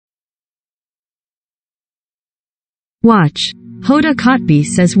Watch. Hoda Kotb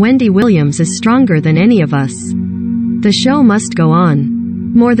says Wendy Williams is stronger than any of us. The show must go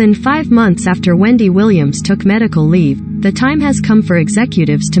on. More than 5 months after Wendy Williams took medical leave, the time has come for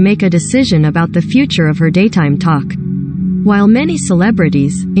executives to make a decision about the future of her daytime talk. While many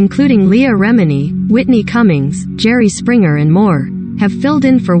celebrities, including Leah Remini, Whitney Cummings, Jerry Springer and more, have filled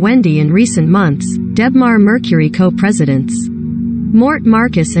in for Wendy in recent months, Debmar Mercury co-presidents Mort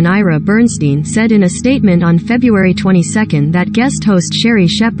Marcus and Ira Bernstein said in a statement on February 22 that guest host Sherri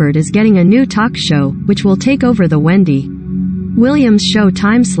Shepherd is getting a new talk show, which will take over the Wendy Williams show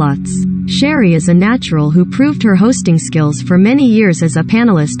time slots. Sherri is a natural who proved her hosting skills for many years as a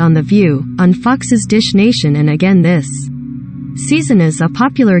panelist on The View, on Fox's Dish Nation and again this season as a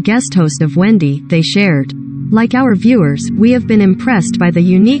popular guest host of Wendy, they shared. Like our viewers, we have been impressed by the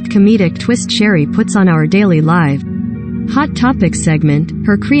unique comedic twist Sherri puts on our daily live Hot Topics segment,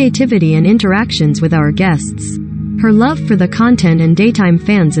 her creativity and interactions with our guests. Her love for the content and daytime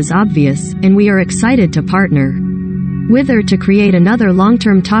fans is obvious, and we are excited to partner with her to create another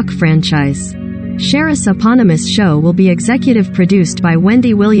long-term talk franchise. Sherri's eponymous show will be executive produced by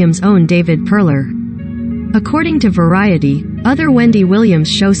Wendy Williams' own David Perler. According to Variety, other Wendy Williams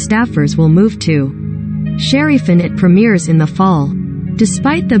show staffers will move too. Sherri and it premieres in the fall.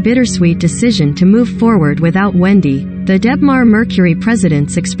 Despite the bittersweet decision to move forward without Wendy, the Debmar Mercury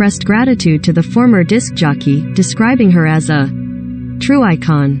presidents expressed gratitude to the former disc jockey, describing her as a true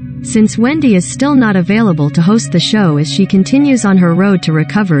icon. Since Wendy is still not available to host the show as she continues on her road to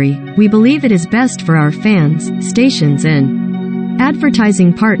recovery, we believe it is best for our fans, stations and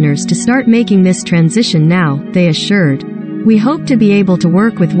advertising partners to start making this transition now, they assured. We hope to be able to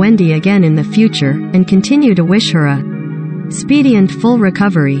work with Wendy again in the future, and continue to wish her a speedy and full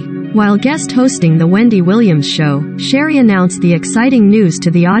recovery. While guest hosting the Wendy Williams show, Sherri announced the exciting news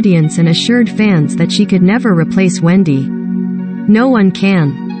to the audience and assured fans that she could never replace Wendy. No one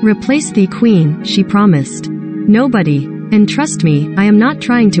can replace the Queen, she promised. Nobody. And trust me, I am not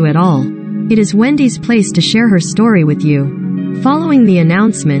trying to at all. It is Wendy's place to share her story with you. Following the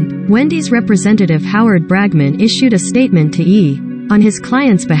announcement, Wendy's representative Howard Bragman issued a statement to E! On his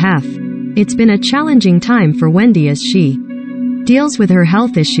client's behalf. It's been a challenging time for Wendy as she deals with her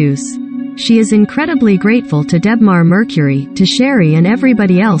health issues. She is incredibly grateful to Debmar Mercury, to Sherri and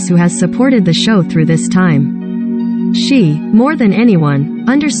everybody else who has supported the show through this time. She, more than anyone,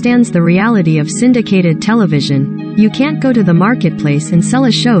 understands the reality of syndicated television. You can't go to the marketplace and sell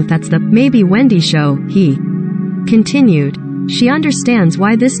a show that's the maybe Wendy show, he continued. She understands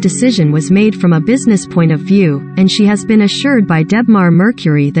why this decision was made from a business point of view, and she has been assured by Debmar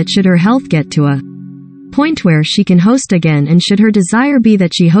Mercury that should her health get to a point where she can host again and should her desire be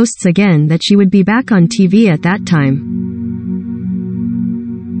that she hosts again that she would be back on TV at that time.